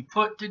shall be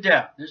put to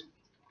death.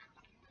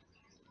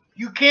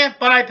 You can't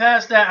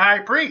bypass that high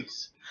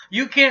priest.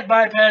 You can't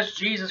bypass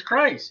Jesus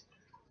Christ.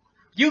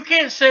 You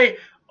can't say,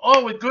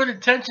 oh, with good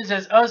intentions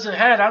as Uzzah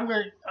had, I'm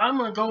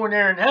gonna go in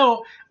there and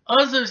help.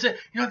 Uzzah said,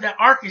 you know, that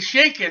ark is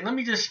shaking. Let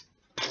me just...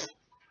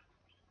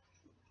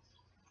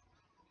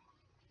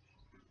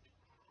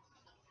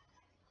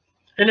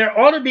 And there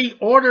ought to be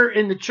order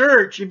in the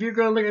church. If you're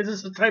going to look at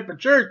this type of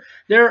church,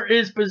 there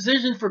is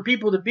positions for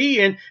people to be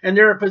in, and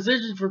there are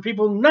positions for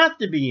people not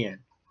to be in.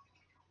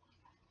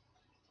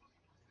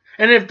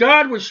 And if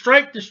God would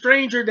strike the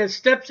stranger that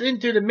steps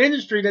into the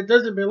ministry that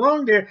doesn't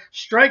belong there,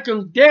 strike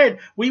them dead,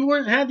 we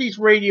wouldn't have these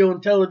radio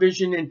and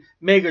television and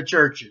mega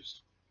churches.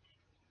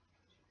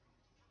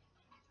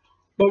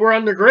 But we're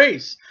under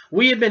grace.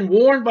 We have been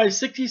warned by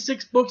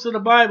 66 books of the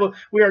Bible.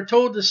 We are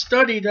told to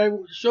study,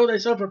 to show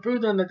thyself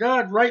approved unto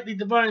God, rightly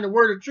dividing the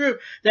word of truth,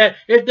 that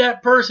if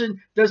that person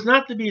does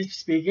not to be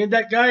speaking,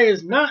 that guy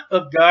is not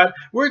of God,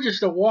 we're just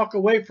to walk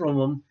away from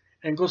him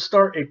and go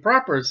start a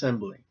proper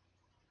assembly.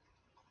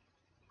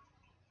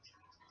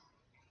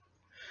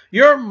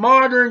 Your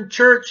modern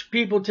church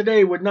people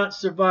today would not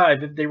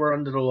survive if they were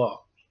under the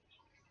law.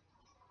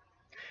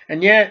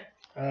 And yet,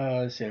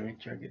 let's see, let me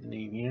try to get the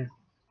name here.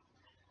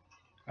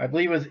 I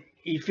believe it was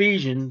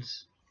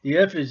Ephesians. The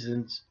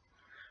Ephesians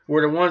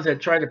were the ones that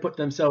tried to put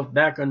themselves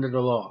back under the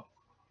law.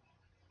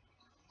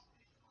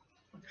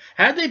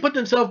 Had they put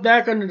themselves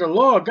back under the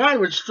law, God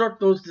would have struck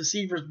those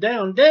deceivers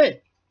down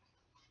dead.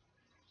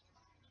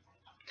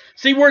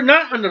 See, we're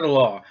not under the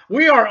law.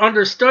 We are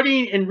under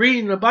studying and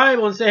reading the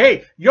Bible and say,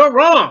 hey, you're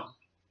wrong.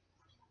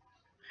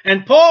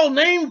 And Paul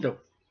named them.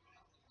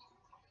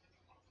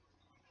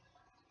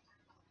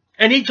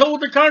 And he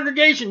told the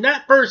congregation,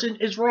 that person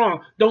is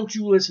wrong. Don't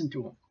you listen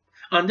to him.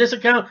 On this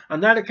account,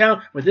 on that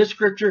account, with this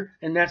scripture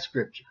and that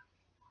scripture.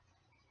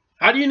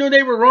 How do you know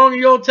they were wrong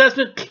in the Old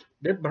Testament?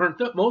 They're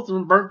burnt up. Most of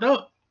them burnt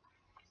up.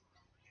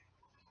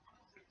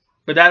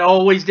 But that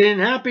always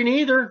didn't happen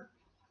either.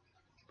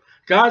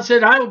 God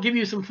said, I will give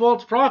you some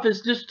false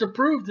prophets just to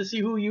prove, to see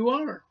who you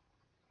are.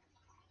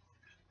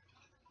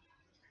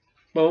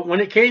 But when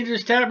it came to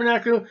this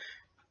tabernacle,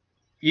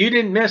 you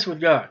didn't mess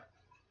with God.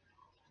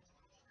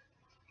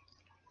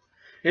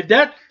 If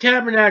that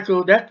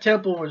tabernacle, that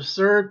temple was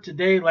served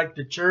today like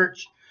the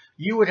church,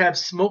 you would have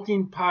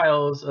smoking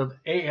piles of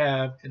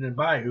Ahab and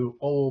Abihu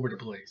all over the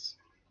place.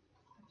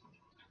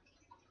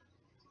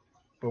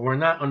 But we're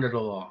not under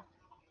the law.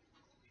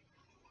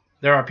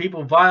 There are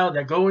people vile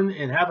that go in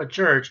and have a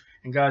church,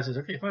 and God says,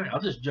 okay, fine,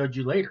 I'll just judge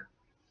you later.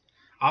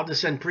 I'll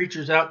just send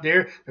preachers out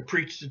there to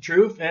preach the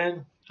truth,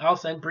 and I'll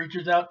send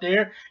preachers out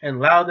there and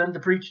allow them to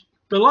preach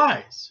the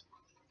lies,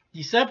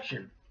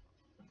 deception.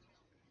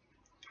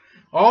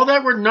 All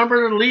that were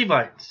numbered of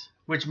Levites,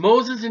 which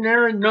Moses and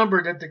Aaron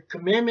numbered at the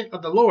commandment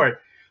of the Lord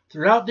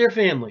throughout their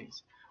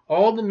families.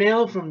 All the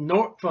male from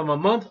a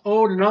month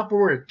old and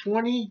upward,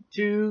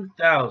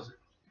 22,000.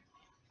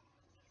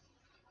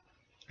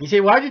 You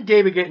say, why did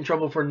David get in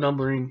trouble for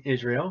numbering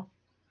Israel?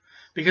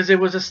 Because it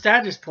was a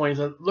status point.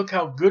 Look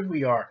how good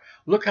we are.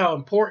 Look how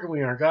important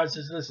we are. God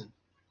says, listen,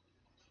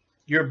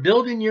 you're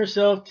building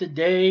yourself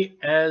today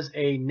as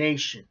a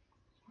nation.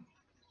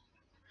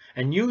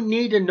 And you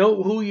need to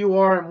know who you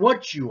are and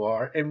what you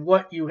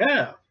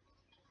have.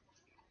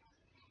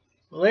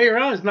 Later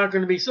on, it's not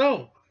going to be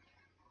so.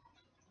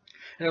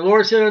 And the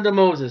Lord said unto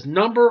Moses,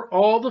 number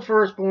all the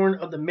firstborn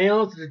of the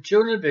males of the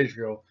children of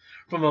Israel,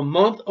 from a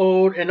month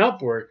old and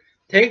upward.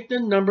 Take the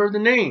number of the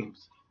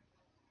names.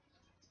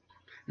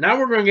 Now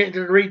we're going to get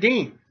into the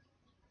redeemed.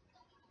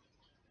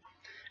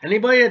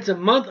 Anybody that's a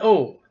month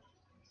old,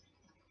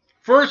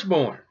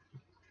 firstborn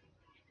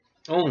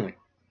only.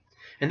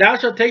 And thou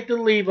shalt take the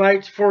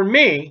Levites for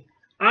me,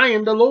 I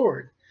am the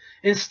Lord,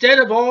 instead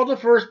of all the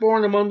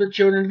firstborn among the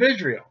children of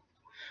Israel.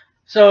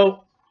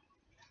 So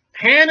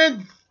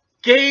Hannah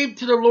gave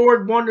to the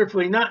Lord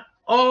wonderfully. Not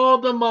all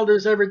the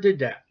mothers ever did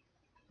that.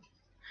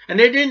 And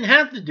they didn't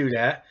have to do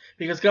that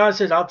because God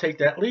said, I'll take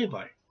that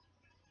Levite.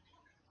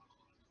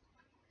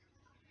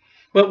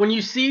 But when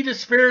you see the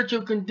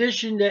spiritual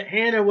condition that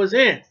Hannah was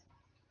in,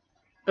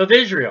 of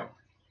Israel,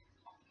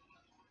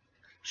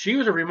 she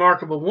was a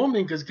remarkable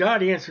woman because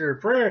God answered her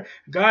prayer.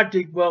 God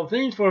did well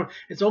things for her.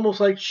 It's almost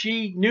like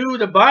she knew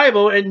the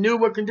Bible and knew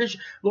what condition.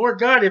 Lord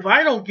God, if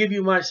I don't give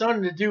you my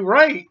son to do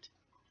right,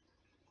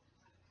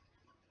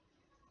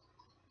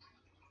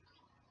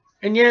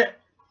 and yet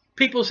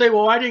people say,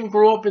 well, I didn't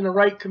grow up in the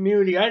right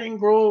community. I didn't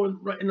grow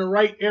in the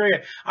right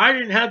area. I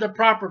didn't have the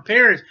proper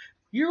parents.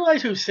 You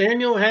realize who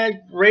Samuel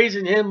had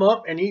raising him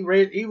up, and he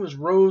was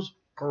raised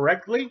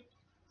correctly?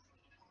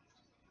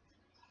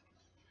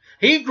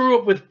 He grew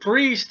up with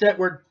priests that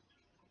were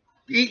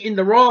eating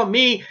the raw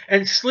meat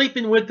and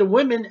sleeping with the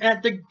women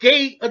at the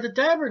gate of the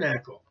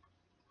tabernacle.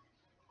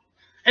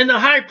 And the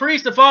high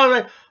priest, the father,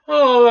 like,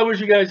 oh, I wish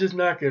you guys just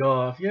knock it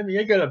off.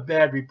 I got a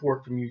bad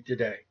report from you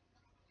today.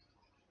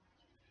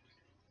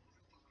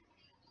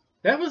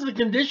 That was the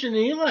condition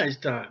in Eli's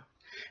time.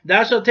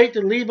 Thou shalt take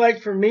the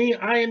Levites for me,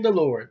 I am the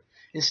Lord,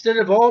 instead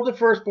of all the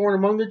firstborn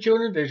among the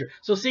children of Israel.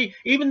 So see,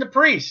 even the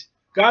priests,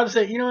 God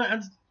said, you know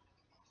what?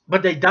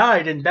 But they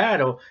died in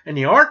battle, and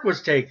the ark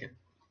was taken.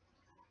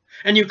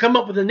 And you come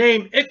up with the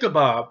name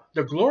Ichabod,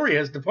 the glory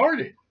has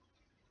departed.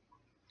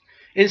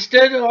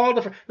 Instead of all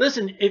the...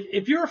 Listen,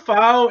 if you're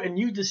foul and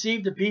you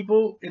deceive the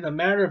people in a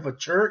matter of a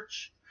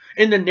church,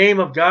 in the name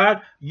of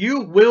God,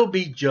 you will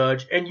be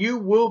judged, and you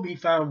will be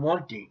found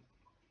wanting.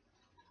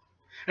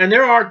 And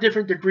there are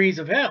different degrees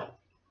of hell.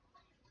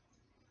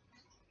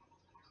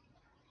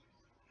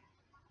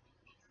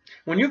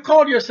 When you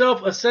call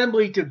yourself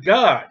assembly to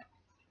God,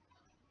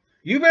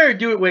 you better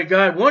do it the way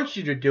God wants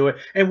you to do it.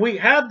 And we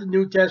have the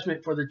New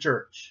Testament for the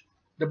church,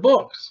 the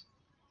books.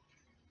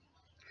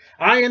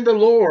 I am the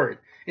Lord,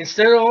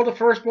 instead of all the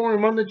firstborn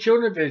among the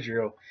children of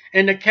Israel,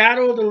 and the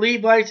cattle of the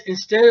Levites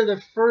instead of the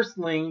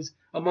firstlings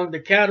among the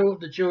cattle of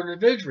the children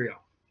of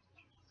Israel.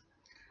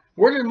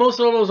 Where did most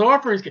of those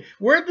offerings get?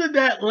 Where did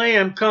that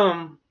lamb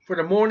come for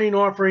the morning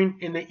offering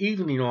and the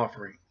evening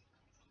offering?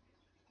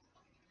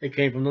 It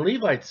came from the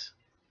Levites'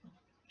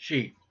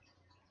 sheep.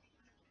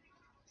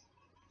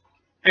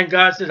 And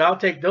God said, I'll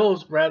take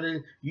those rather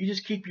than you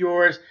just keep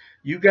yours.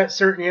 You got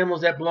certain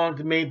animals that belong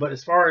to me, but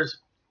as far as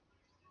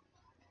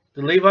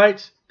the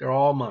Levites, they're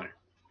all mine.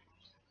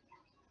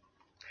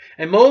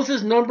 And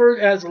Moses numbered,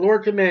 as the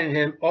Lord commanded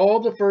him, all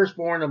the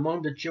firstborn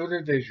among the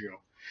children of Israel,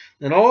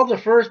 and all the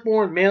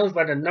firstborn males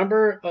by the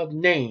number of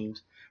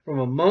names, from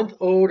a month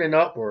old and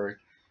upward.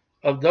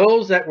 Of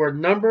those that were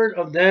numbered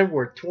of them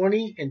were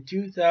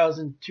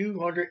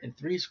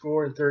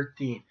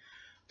 22,213.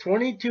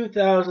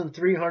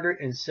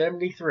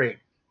 22,373.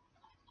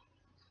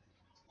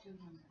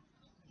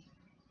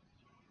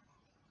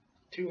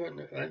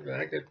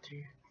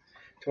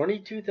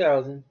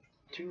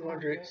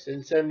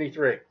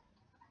 22,273.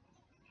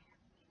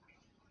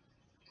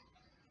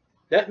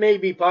 That may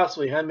be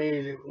possibly how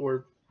many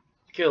were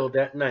killed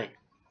that night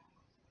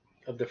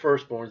of the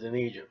firstborns in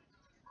Egypt.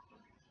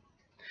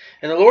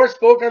 And the Lord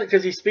spoke on it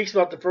because he speaks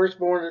about the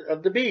firstborn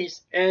of the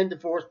beast and the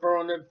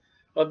firstborn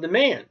of the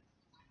man.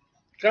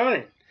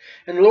 Kind.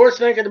 And the Lord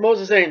spake unto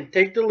Moses, saying,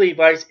 take the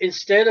Levites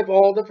instead of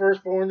all the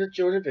firstborn of the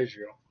children of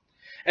Israel,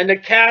 and the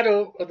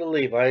cattle of the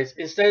Levites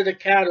instead of the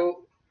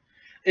cattle,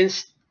 and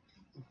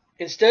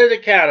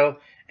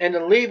the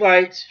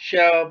Levites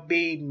shall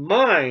be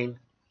mine.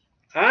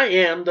 I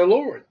am the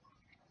Lord.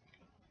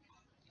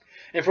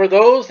 And for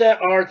those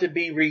that are to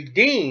be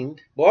redeemed,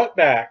 bought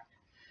back,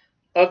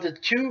 of the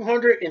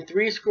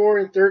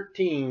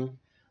 213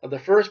 of the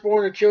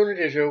firstborn of the children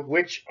of Israel,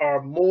 which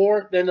are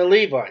more than the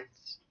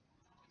Levites.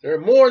 There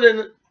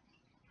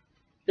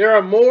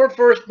are more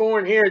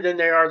firstborn here than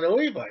there are the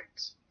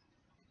Levites.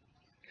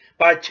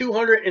 By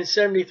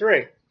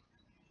 273.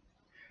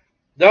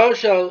 Thou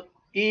shalt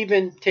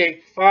even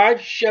take 5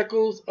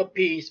 shekels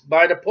apiece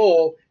by the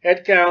poll,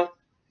 head count,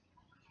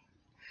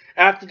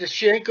 After the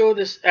shekel of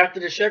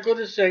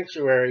the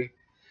sanctuary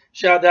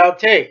shalt thou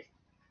take.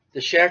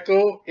 The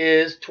shekel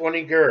is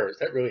 20 gers.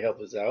 That really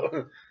helps us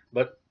out.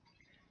 But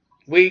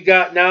we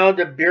got now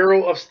the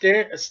Bureau of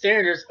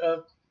Standards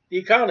of the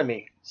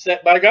Economy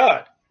set by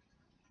God.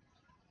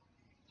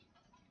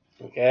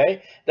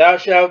 Okay? Thou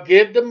shalt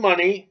give the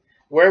money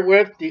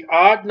wherewith the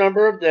odd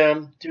number of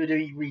them to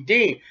the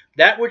redeemed.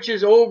 That which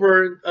is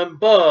over and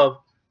above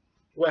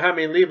how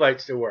many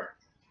Levites there were.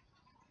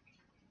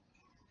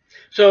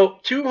 So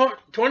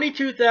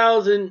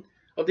 22,000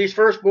 of these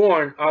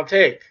firstborn I'll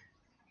take.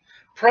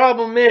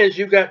 Problem is,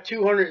 you got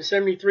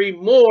 273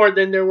 more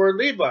than there were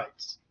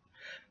Levites.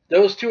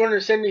 Those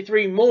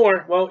 273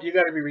 more, well, you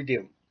got to be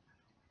redeemed.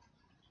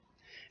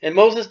 And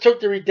Moses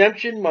took the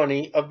redemption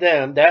money of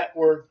them that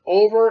were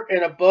over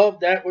and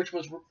above that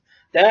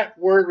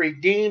were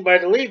redeemed by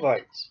the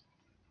Levites.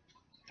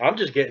 I'm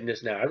just getting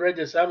this now. I read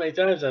this how many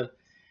times? Of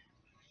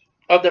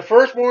the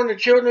firstborn, the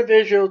children of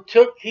Israel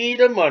took he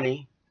the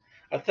money,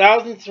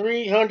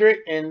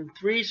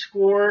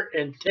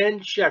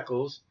 1,310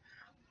 shekels.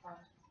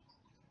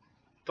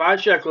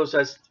 5 shekels,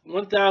 that's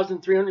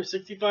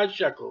 1,365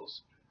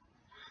 shekels.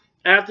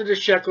 After the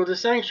shekel of the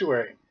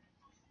sanctuary.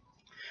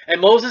 And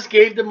Moses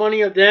gave the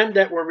money of them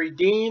that were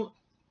redeemed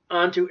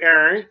unto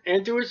Aaron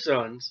and to his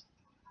sons,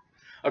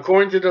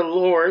 according to the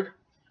Lord,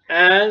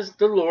 as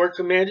the Lord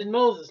commanded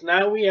Moses.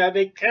 Now we have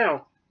a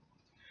count.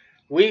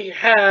 We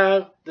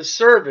have the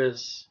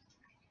service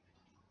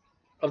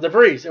of the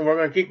priest, and we're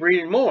going to keep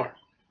reading more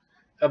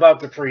about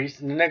the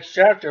priest in the next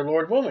chapter,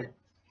 Lord willing.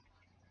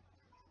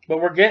 But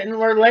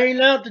we're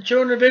laying out the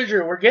children of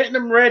Israel. We're getting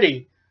them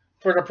ready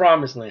for the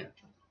promised land.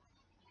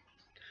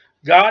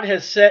 God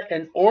has set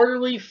an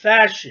orderly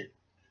fashion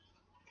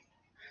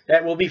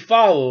that will be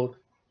followed.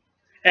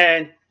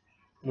 And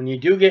when you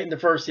do get into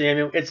 1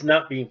 Samuel, it's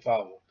not being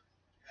followed.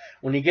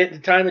 When you get to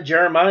the time of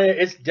Jeremiah,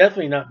 it's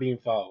definitely not being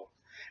followed.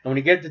 And when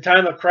you get to the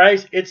time of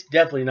Christ, it's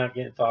definitely not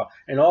getting followed.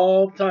 And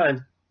all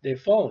times they've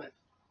fallen.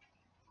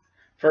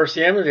 1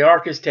 Samuel, the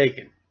ark is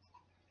taken.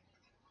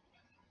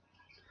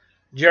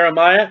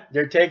 Jeremiah,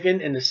 they're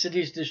taken and the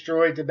city's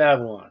destroyed to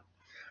Babylon.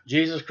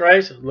 Jesus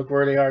Christ, look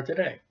where they are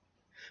today.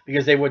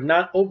 Because they would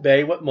not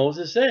obey what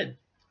Moses said.